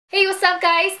Hey, what's up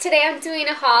guys? Today I'm doing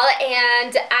a haul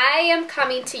and I am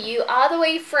coming to you all the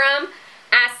way from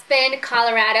Aspen,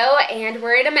 Colorado, and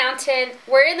we're in a mountain.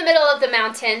 We're in the middle of the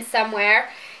mountain somewhere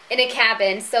in a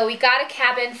cabin. So we got a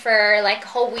cabin for like a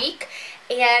whole week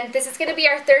and this is going to be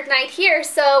our third night here.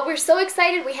 So we're so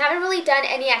excited. We haven't really done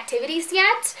any activities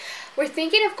yet. We're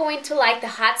thinking of going to like the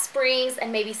hot springs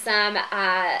and maybe some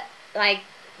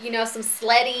some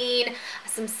sledding,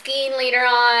 some skiing later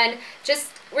on.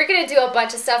 We're gonna do a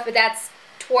bunch of stuff, but that's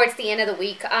towards the end of the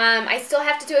week. I still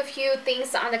have to do a few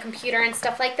things on the computer and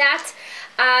stuff like that.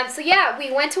 So yeah,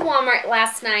 we went to Walmart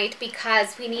last night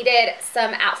because we needed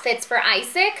some outfits for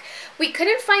Isaac. We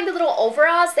couldn't find the little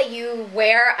overalls that you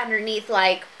wear underneath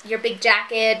like your big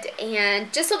jacket,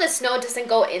 and just so the snow doesn't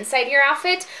go inside your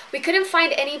outfit. We couldn't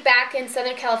find any back in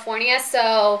Southern California,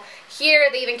 so here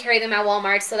they even carry them at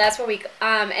Walmart, so that's where we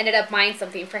ended up buying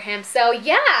something for him. So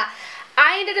yeah,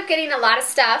 I ended up getting a lot of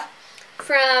stuff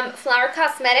from Flower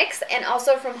Cosmetics and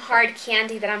also from Hard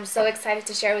Candy that I'm so excited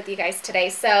to share with you guys today.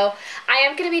 So I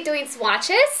am going to be doing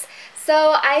swatches,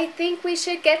 so I think we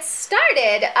should get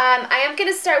started. I am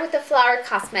going to start with the Flower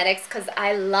Cosmetics because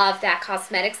I love that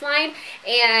cosmetics line,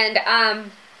 and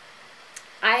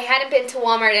I hadn't been to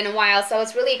Walmart in a while, so I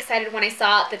was really excited when I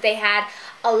saw that they had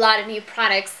a lot of new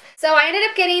products. So I ended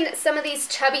up getting some of these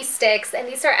chubby sticks, and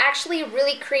these are actually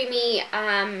really creamy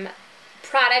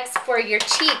products for your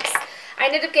cheeks. I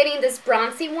ended up getting this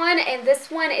bronzy one, and this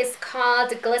one is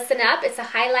called Glisten Up. It's a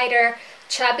highlighter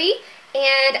chubby,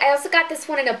 and I also got this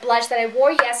one in a blush that I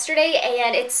wore yesterday,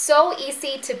 and it's so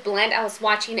easy to blend. I was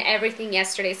watching everything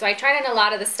yesterday, so I tried on a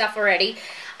lot of the stuff already.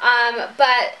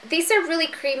 But these are really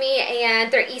creamy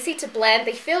and they're easy to blend.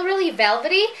 They feel really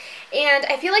velvety, and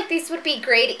I feel like these would be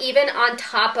great even on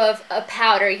top of a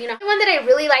powder. You know, the one that I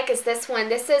really like is this one.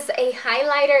 This is a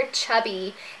highlighter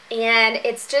chubby, and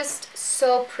it's just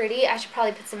so pretty. I should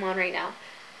probably put some on right now.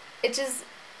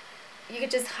 You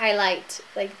could just highlight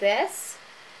like this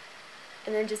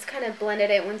and then just kind of blend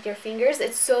it in with your fingers.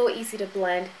 It's so easy to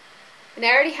blend. And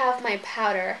I already have my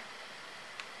powder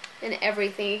and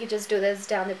everything. You can just do this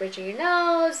down the bridge of your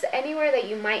nose, anywhere that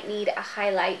you might need a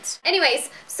highlight.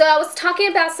 Anyways, so I was talking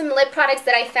about some lip products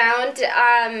that I found,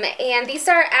 and these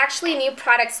are actually new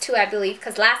products too, I believe,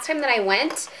 because last time that I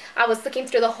went, I was looking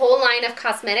through the whole line of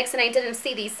cosmetics and I didn't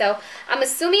see these, so I'm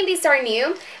assuming these are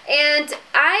new, and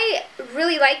I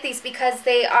really like these because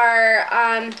they are,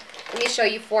 let me show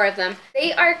you 4 of them.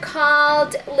 They are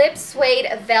called Lip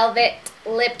Suede Velvet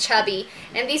Lip Chubby,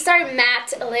 and these are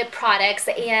matte lip products,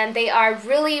 and they are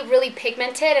really, really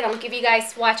pigmented, and I'll give you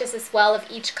guys swatches as well of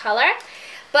each color.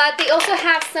 But they also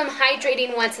have some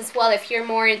hydrating ones as well if you're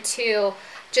more into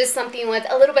just something with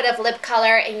a little bit of lip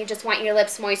color and you just want your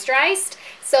lips moisturized.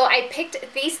 So I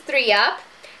picked these 3 up.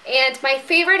 And my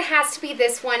favorite has to be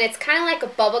this one. It's kind of like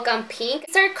a bubblegum pink.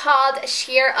 These are called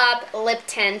Sheer Up Lip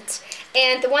Tint.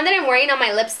 And the one that I'm wearing on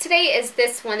my lips today is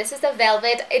this one. This is a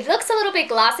velvet. It looks a little bit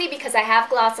glossy because I have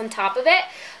gloss on top of it.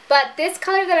 But this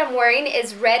color that I'm wearing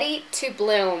is Ready to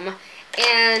Bloom.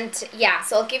 And yeah,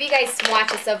 so I'll give you guys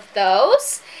swatches of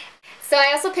those. So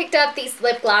I also picked up these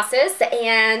lip glosses,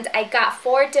 and I got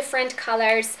 4 different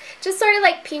colors. Just sort of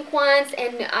like pink ones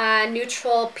and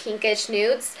neutral pinkish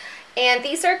nudes. And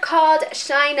these are called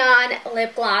Shine On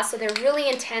Lip Gloss, so they're really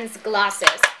intense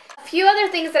glosses. A few other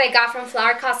things that I got from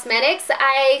Flower Cosmetics.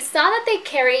 I saw that they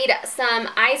carried some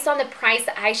Ice on the Price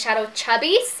eyeshadow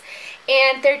chubbies,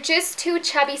 and they're just 2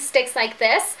 chubby sticks like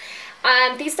this.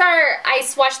 I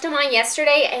swatched them on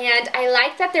yesterday, and I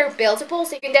like that they're buildable,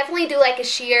 so you can definitely do like a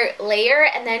sheer layer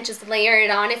and then just layer it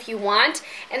on if you want.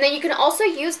 And then you can also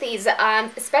use these,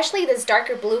 especially this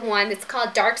darker blue one. It's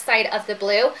called Dark Side of the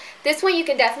Blue. This one you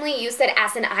can definitely use it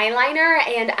as an eyeliner,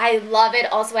 and I love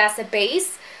it also as a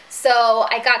base. So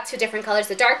I got 2 different colors,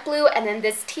 the dark blue and then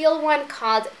this teal one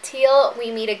called Teal We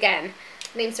Meet Again.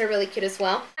 Names are really cute as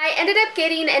well. I ended up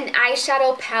getting an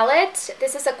eyeshadow palette.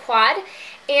 This is a quad,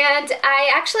 and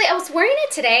I was wearing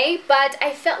it today, but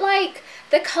I felt like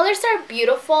the colors are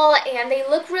beautiful and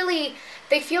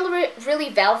they feel really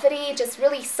velvety, just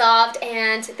really soft,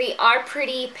 and they are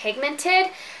pretty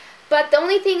pigmented. But the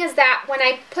only thing is that when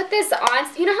I put this on,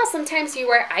 you know how sometimes you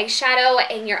wear eyeshadow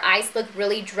and your eyes look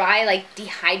really dry, like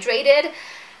dehydrated?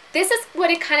 This is what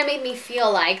it kind of made me feel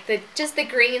like. Just the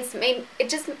greens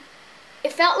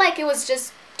it felt like it was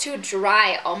just too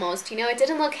dry almost, you know? It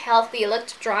didn't look healthy, it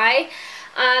looked dry.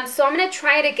 So I'm going to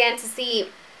try it again to see,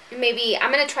 maybe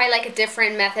I'm going to try like a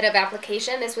different method of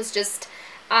application. This was just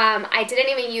I didn't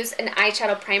even use an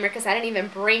eyeshadow primer because I didn't even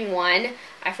bring one.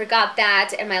 I forgot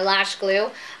that, and my lash glue.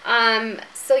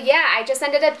 So yeah, I just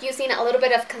ended up using a little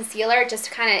bit of concealer just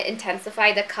to kind of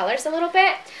intensify the colors a little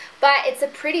bit. But it's a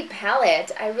pretty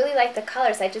palette. I really like the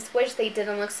colors. I just wish they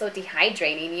didn't look so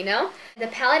dehydrating, you know? The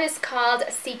palette is called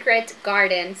Secret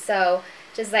Garden. So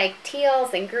just like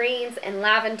teals and greens and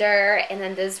lavender, and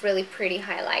then this really pretty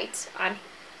highlight on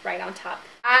right on top.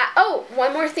 Oh,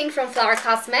 one more thing from Flower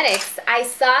Cosmetics. I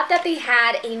saw that they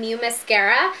had a new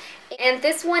mascara, and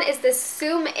this one is the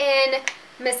Zoom In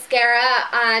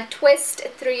Mascara Twist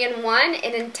 3-in-1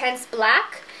 in Intense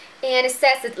Black. And it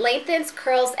says it lengthens,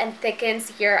 curls, and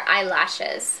thickens your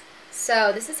eyelashes.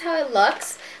 So this is how it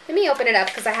looks. Let me open it up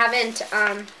because I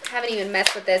haven't even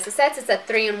messed with this. It says it's a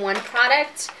 3-in-1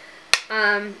 product,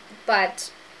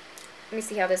 but let me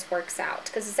see how this works out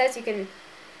because it says you can.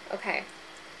 Okay,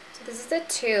 so this is a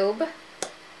tube. It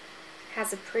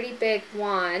has a pretty big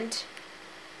wand,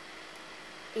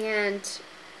 and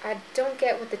I don't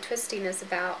get what the twisting is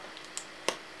about.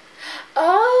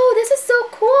 Oh, this is so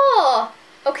cool.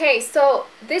 Okay, so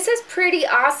this is pretty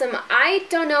awesome. I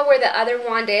don't know where the other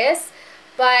wand is,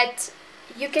 but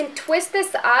you can twist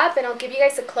this up, and I'll give you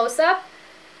guys a close-up,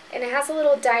 and it has a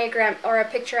little diagram or a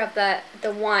picture of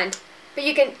the wand. But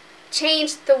you can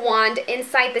change the wand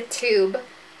inside the tube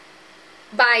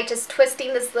by just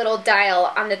twisting this little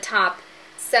dial on the top.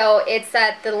 So it's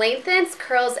the Lengthens,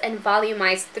 Curls, and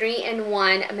Volumize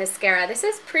 3-in-1 mascara. This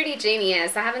is pretty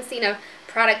genius. I haven't seen a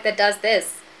product that does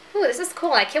this. Ooh, this is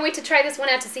cool. I can't wait to try this one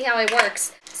out to see how it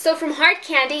works. So from Hard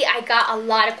Candy, I got a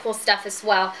lot of cool stuff as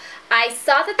well. I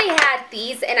saw that they had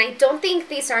these, and I don't think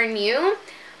these are new,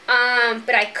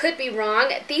 but I could be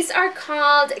wrong. These are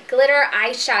called Glitter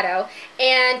Eyeshadow,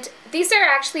 and these are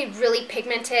actually really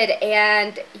pigmented,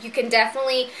 and you can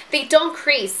definitely, they don't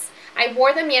crease. I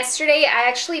wore them yesterday. I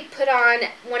actually put on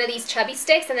one of these chubby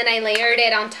sticks, and then I layered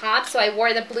it on top, so I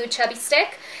wore the blue chubby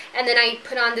stick, and then I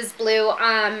put on this blue,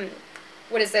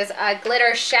 what is this,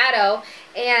 glitter shadow.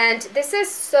 And this is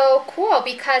so cool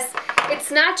because it's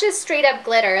not just straight up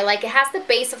glitter. Like, it has the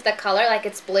base of the color, like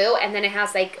it's blue, and then it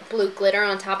has like blue glitter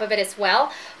on top of it as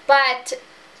well. But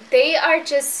they are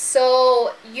just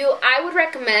so, I would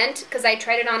recommend, because I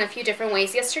tried it on a few different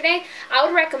ways yesterday, I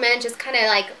would recommend just kind of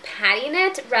like patting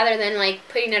it rather than like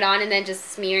putting it on and then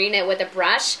just smearing it with a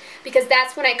brush, because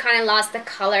that's when I kind of lost the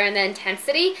color and the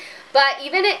intensity. But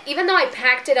even though I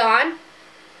packed it on,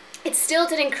 it still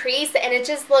didn't crease, and it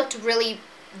just looked really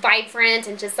vibrant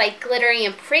and just like glittery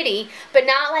and pretty, but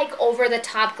not like over the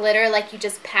top glitter like you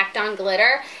just packed on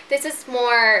glitter. This is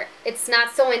more, it's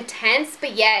not so intense,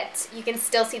 but yet you can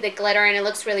still see the glitter, and it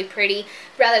looks really pretty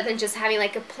rather than just having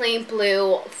like a plain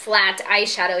blue flat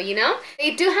eyeshadow, you know?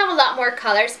 They do have a lot more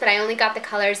colors, but I only got the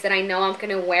colors that I know I'm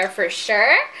gonna wear for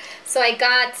sure. So I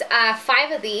got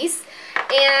 5 of these,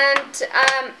 and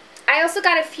I also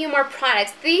got a few more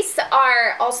products. These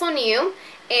are also new,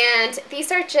 and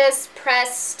these are just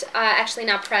pressed, actually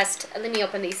not pressed. Let me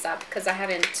open these up because I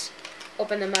haven't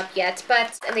opened them up yet.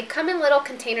 And they come in little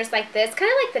containers like this,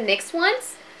 kind of like the NYX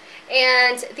ones.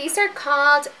 And these are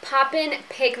called Poppin'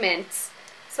 Pigments.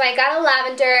 So I got a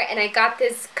lavender, and I got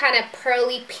this kind of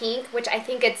pearly pink, which I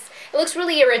think it looks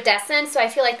really iridescent. So I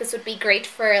feel like this would be great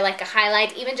for like a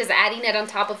highlight, even just adding it on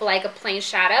top of like a plain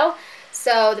shadow.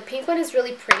 So the pink one is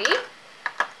really pretty.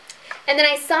 And then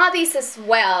I saw these as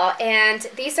well, and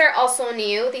these are also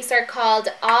new. These are called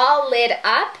All Lit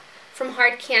Up from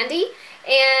Hard Candy,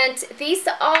 and these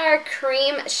are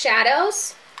cream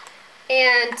shadows,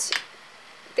 and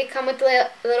they come with the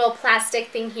little plastic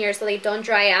thing here so they don't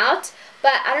dry out.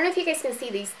 But I don't know if you guys can see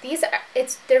these.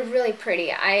 They're really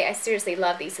pretty. I seriously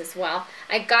love these as well.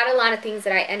 I got a lot of things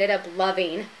that I ended up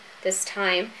loving this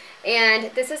time.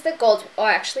 And this is the gold, oh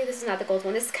actually this is not the gold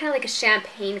one, this is kind of like a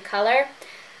champagne color,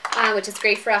 which is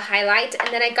great for a highlight.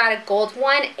 And then I got a gold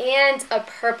one and a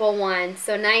purple one,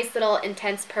 so nice little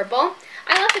intense purple.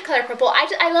 I love the color purple.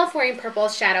 I love wearing purple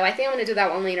shadow. I think I'm going to do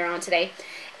that one later on today.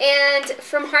 And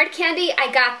from Hard Candy,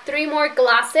 I got 3 more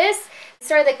glosses.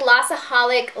 These are the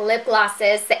Glossaholic lip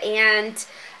glosses, and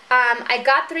I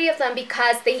got 3 of them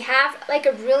because they have like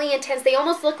a really intense, they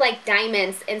almost look like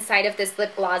diamonds inside of this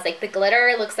lip gloss. Like the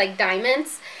glitter looks like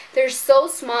diamonds. They're so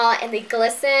small, and they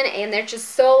glisten, and they're just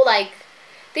so like,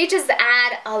 they just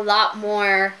add a lot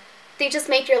more they just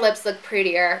make your lips look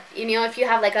prettier. You know, if you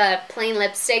have like a plain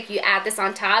lipstick, you add this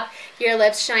on top, your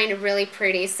lips shine really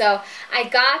pretty. So I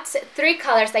got 3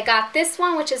 colors. I got this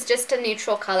one, which is just a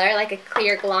neutral color, like a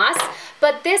clear gloss.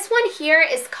 But this one here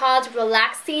is called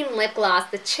Relaxing Lip Gloss,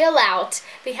 the Chill Out.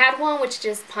 They had one which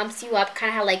just pumps you up,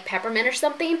 kind of had like peppermint or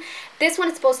something. This one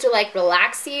is supposed to like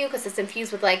relax you because it's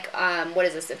infused with like, what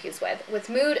is this infused with?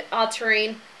 With mood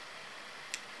altering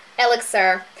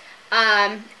elixir.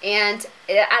 And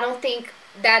I don't think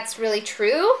that's really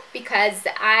true because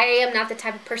I am not the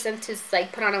type of person to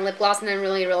like put on a lip gloss and then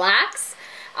really relax.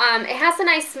 It has a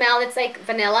nice smell. It's like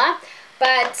vanilla.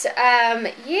 But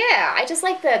yeah, I just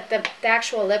like the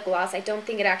actual lip gloss. I don't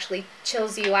think it actually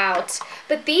chills you out.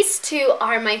 But these two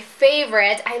are my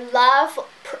favorite. I love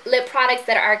lip products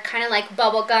that are kind of like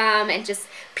bubblegum and just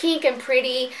pink and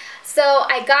pretty. So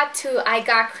I got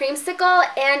Creamsicle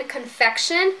and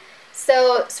Confection.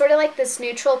 So sort of like this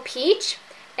neutral peach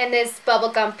and this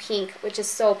bubblegum pink, which is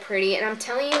so pretty. And I'm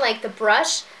telling you, like the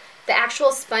brush, the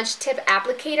actual sponge tip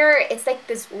applicator, it's like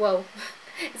this, whoa.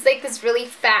 It's like this really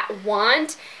fat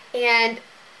wand, and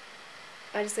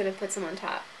I'm just going to put some on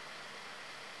top.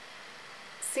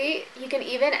 See, you can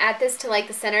even add this to like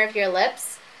the center of your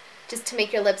lips, just to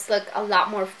make your lips look a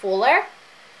lot more fuller.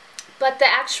 But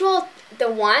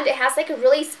the wand, it has like a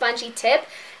really spongy tip,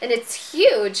 and it's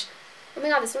huge. Oh my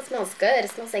god, this one smells good.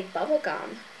 It smells like bubble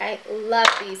gum. I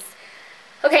love these.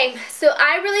 Okay, so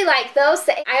I really like those.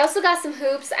 I also got some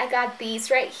hoops. I got these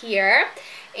right here.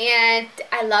 And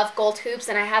I love gold hoops,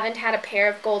 and I haven't had a pair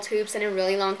of gold hoops in a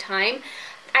really long time.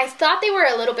 I thought they were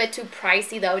a little bit too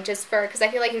pricey though, because I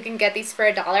feel like you can get these for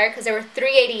 $1, because they were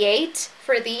 $3.88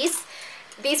 for these.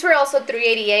 These were also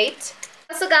 $3.88.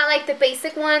 I also got like the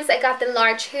basic ones. I got the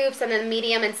large hoops and then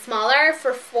medium and smaller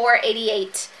for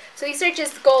 $4.88. So these are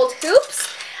just gold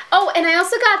hoops. Oh, and I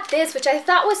also got this, which I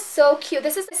thought was so cute.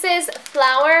 This is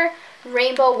Flower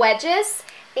Rainbow Wedges.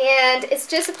 And it's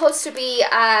just supposed to be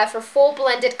for full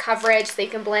blended coverage, so you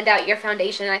can blend out your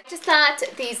foundation. I just thought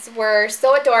these were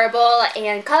so adorable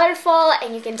and colorful,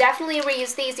 and you can definitely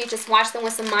reuse these. You just wash them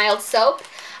with some mild soap.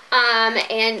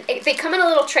 And they come in a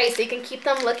little tray, so you can keep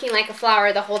them looking like a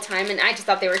flower the whole time, and I just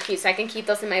thought they were cute, so I can keep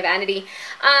those in my vanity.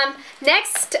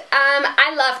 Next,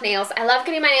 I love nails. I love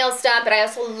getting my nails done, but I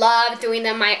also love doing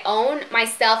them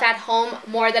myself at home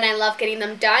more than I love getting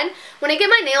them done. When I get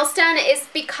my nails done, it's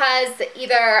because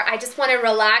either I just want to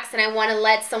relax and I want to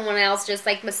let someone else just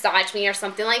like massage me or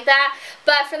something like that,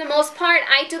 but for the most part,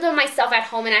 I do them myself at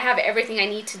home, and I have everything I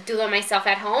need to do them myself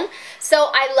at home.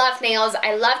 So I love nails.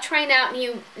 I love trying out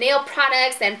new nail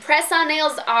products, and press-on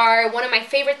nails are one of my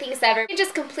favorite things ever. You can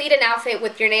just complete an outfit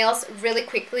with your nails really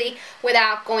quickly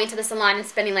without going to the salon and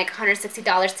spending like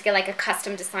 $160 to get like a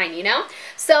custom design, you know?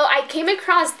 So I came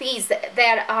across these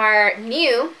that are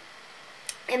new,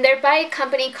 and they're by a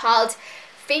company called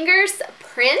Fingers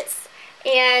Prints,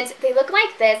 and they look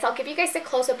like this. I'll give you guys a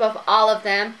close-up of all of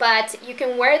them, but you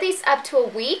can wear these up to a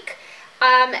week.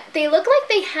 They look like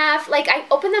they have, like, I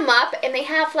open them up and they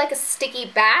have like a sticky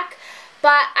back.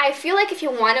 But I feel like if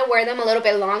you want to wear them a little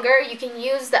bit longer, you can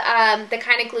use the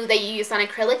kind of glue that you use on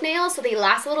acrylic nails, so they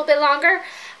last a little bit longer.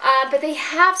 But they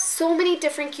have so many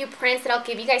different cute prints that I'll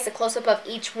give you guys a close-up of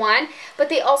each one. But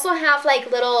they also have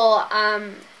like little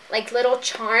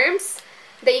charms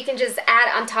that you can just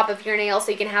add on top of your nails,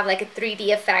 so you can have like a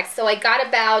 3D effect. So I got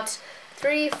about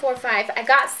 3, 4, 5. I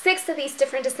got 6 of these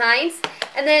different designs.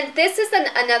 And then this is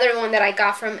another one that I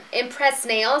got from Impress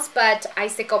Nails, but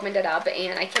Isaac opened it up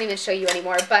and I can't even show you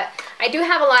anymore. But I do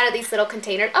have a lot of these little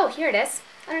containers. Oh, here it is.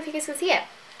 I don't know if you guys can see it.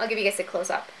 I'll give you guys a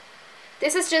close-up.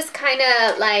 This is just kind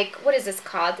of like, what is this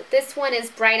called? This one is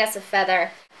Bright as a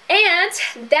Feather.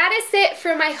 And that is it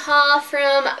for my haul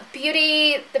from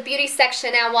the beauty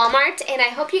section at Walmart. And I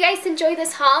hope you guys enjoy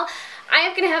this haul. I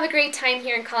am going to have a great time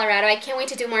here in Colorado. I can't wait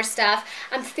to do more stuff.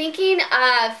 I'm thinking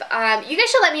of, you guys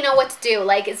should let me know what to do.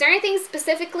 Like, is there anything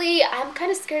specifically? I'm kind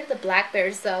of scared of the black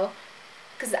bears though,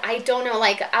 because I don't know.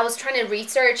 Like, I was trying to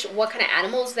research what kind of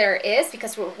animals there is,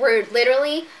 because we're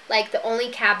literally like the only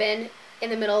cabin in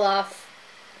the middle of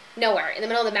nowhere, in the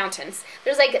middle of the mountains.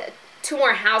 There's like 2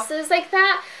 more houses like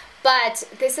that, but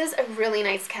this is a really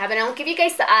nice cabin. I'll give you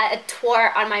guys a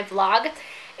tour on my vlog.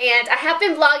 And I have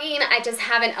been vlogging, I just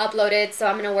haven't uploaded, so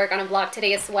I'm going to work on a vlog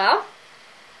today as well.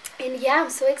 And yeah, I'm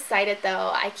so excited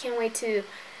though. I can't wait to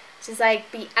just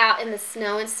like be out in the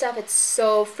snow and stuff. It's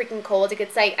so freaking cold. It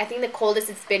gets like, I think the coldest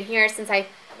it's been here since I've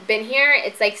been here,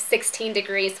 it's like 16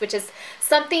 degrees, which is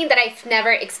something that I've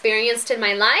never experienced in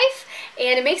my life.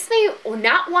 And it makes me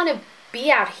not want to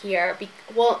be out here.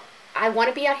 Well, I want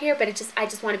to be out here, but I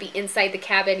just want to be inside the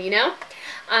cabin, you know?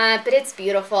 But it's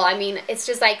beautiful. I mean, it's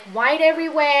just like white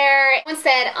everywhere. Someone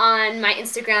said on my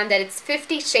Instagram that it's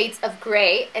 50 shades of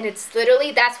gray, and it's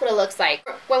literally, that's what it looks like.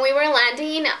 When we were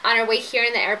landing on our way here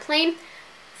in the airplane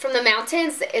from the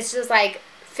mountains, it's just like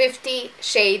 50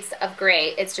 shades of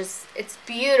gray. It's just, it's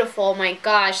beautiful. My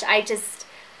gosh,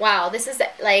 wow, this is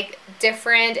like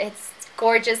different. It's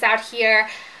gorgeous out here.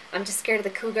 I'm just scared of the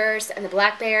cougars and the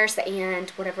black bears and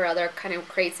whatever other kind of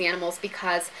crazy animals,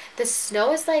 because the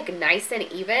snow is like nice and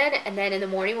even, and then in the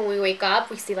morning when we wake up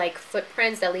we see like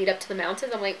footprints that lead up to the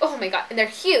mountains. I'm like, oh my god, and they're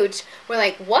huge. We're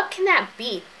like, what can that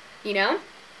be, you know?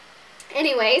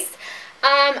 Anyways,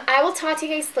 I will talk to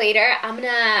you guys later. I'm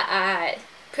gonna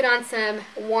put on some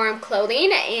warm clothing,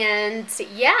 and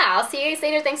yeah, I'll see you guys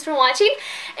later. Thanks for watching,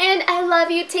 and I love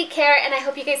you. Take care, and I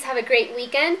hope you guys have a great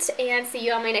weekend, and see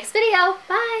you on my next video.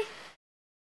 Bye!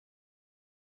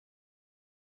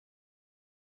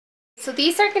 So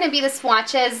these are going to be the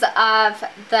swatches of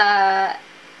the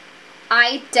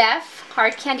Eye Def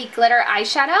Hard Candy Glitter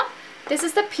Eyeshadow. This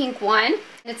is the pink one,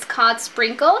 and it's called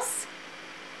Sprinkles.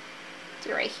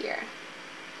 Do it right here.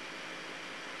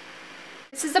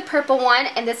 This is the purple one,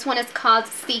 and this one is called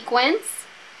Sequins.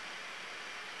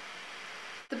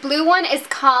 The blue one is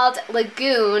called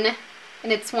Lagoon,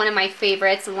 and it's one of my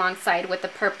favorites alongside with the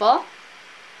purple.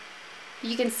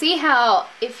 You can see how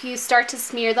if you start to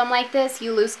smear them like this,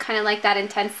 you lose kind of like that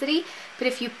intensity, but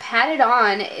if you pat it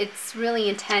on, it's really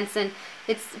intense, and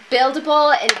it's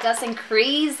buildable, and it doesn't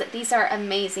crease. These are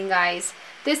amazing, guys.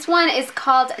 This one is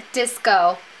called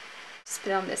Disco. Just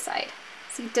put it on this side.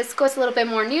 See, Disco is a little bit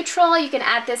more neutral. You can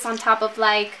add this on top of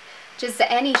like just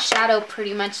any shadow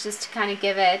pretty much, just to kind of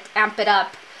give it, amp it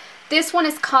up. This one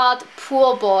is called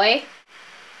Pool Boy,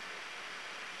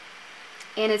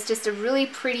 and it's just a really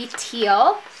pretty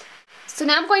teal. So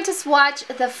now I'm going to swatch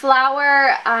the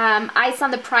Flower Ice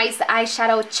on the Price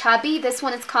eyeshadow Chubby. This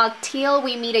one is called Teal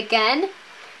We Meet Again,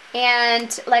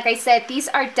 and like I said, these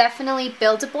are definitely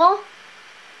buildable.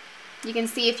 You can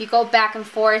see if you go back and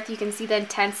forth, you can see the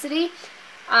intensity.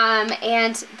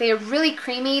 And they're really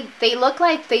creamy. They look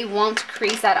like they won't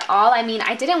crease at all. I mean,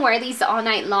 I didn't wear these all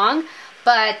night long,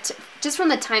 but just from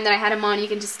the time that I had them on, you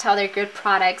can just tell they're good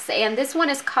products. And this one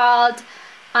is called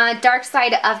Dark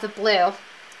Side of the Blue,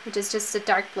 which is just a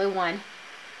dark blue one.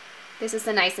 This is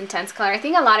a nice intense color. I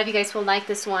think a lot of you guys will like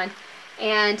this one.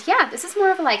 And yeah, this is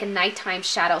more of like a nighttime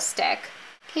shadow stick.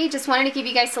 Okay, just wanted to give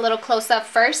you guys a little close-up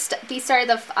first. These are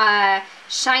the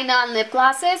Shine On lip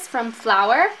glosses from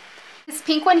Flower. This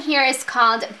pink one here is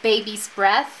called Baby's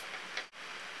Breath.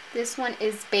 This one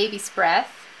is Baby's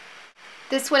Breath.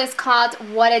 This one is called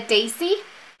What a Daisy. You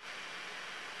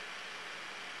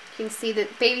can see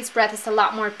that Baby's Breath is a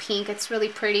lot more pink. It's really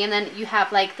pretty. And then you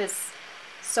have like this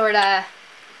sort of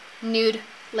nude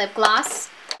lip gloss.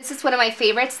 This is one of my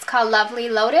favorites. It's called Lovely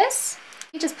Lotus.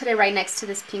 You just put it right next to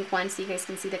this pink one so you guys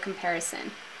can see the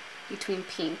comparison between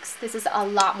pinks. This is a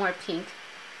lot more pink.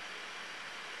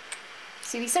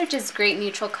 See, these are just great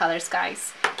neutral colors,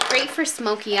 guys. Great for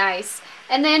smoky eyes.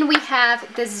 And then we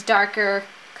have this darker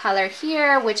color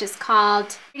here, which is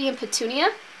called Radiant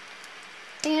Petunia.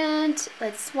 And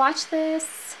let's swatch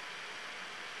this.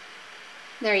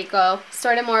 There you go.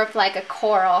 Sort of more of like a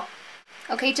coral.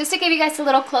 Okay, just to give you guys a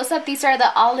little close-up, these are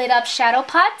the All Lit Up Shadow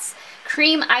Pots.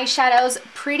 Cream eyeshadows,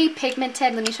 pretty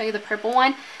pigmented. Let me show you the purple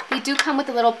one. They do come with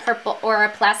a little purple or a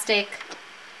plastic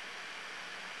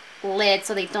lid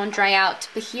so they don't dry out,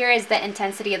 but here is the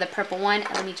intensity of the purple one.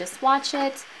 Let me just swatch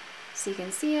it so you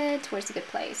can see it. Where's a good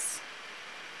place?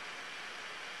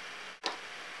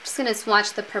 Just gonna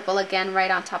swatch the purple again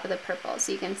right on top of the purple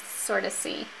so you can sort of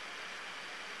see.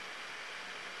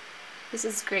 This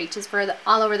is great, just for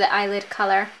all over the eyelid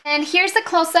color. And here's the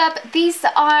close-up. These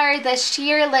are the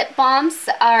sheer lip balms,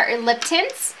 or lip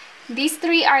tints. These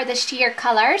three are the sheer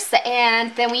colors,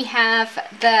 and then we have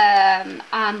the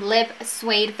lip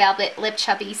suede velvet lip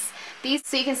chubbies. These,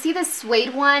 so you can see the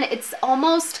suede one, it's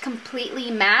almost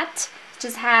completely matte. It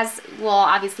just has, well,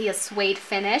 obviously a suede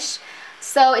finish.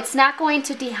 So it's not going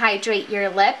to dehydrate your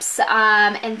lips.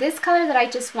 And this color that I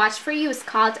just swatched for you is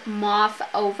called Mauve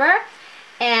Over.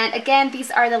 And again, these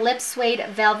are the Lip Suede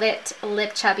Velvet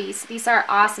Lip Chubbies. These are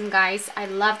awesome, guys. I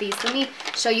love these. Let me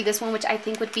show you this one, which I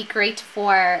think would be great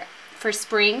for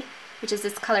spring, which is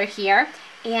this color here.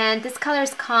 And this color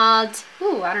is called,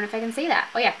 ooh, I don't know if I can say that.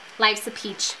 Oh yeah, Life's a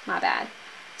Peach. My bad.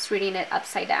 Just reading it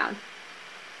upside down.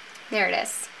 There it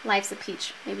is. Life's a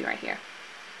Peach. Maybe right here.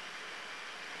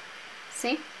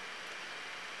 See?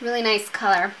 Really nice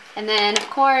color. And then,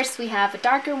 of course, we have a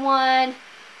darker one,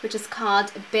 which is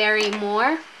called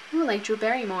Barrymore. Ooh, like Drew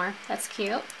Barrymore. That's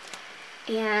cute.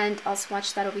 And I'll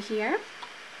swatch that over here.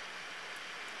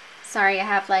 Sorry, I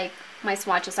have like, my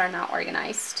swatches are not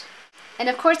organized. And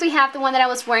of course we have the one that I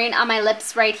was wearing on my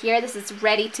lips right here. This is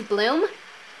Ready to Bloom.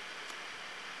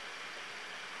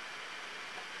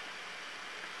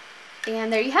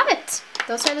 And there you have it.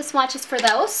 Those are the swatches for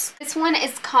those. This one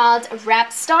is called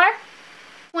Rap Star.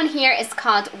 This one here is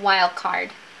called Wild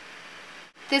Card.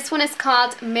 This one is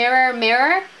called Mirror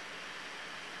Mirror.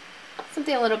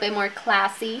 Something a little bit more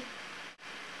classy.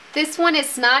 This one is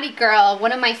Snotty Girl,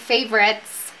 one of my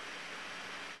favorites.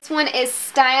 This one is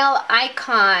Style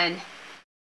Icon.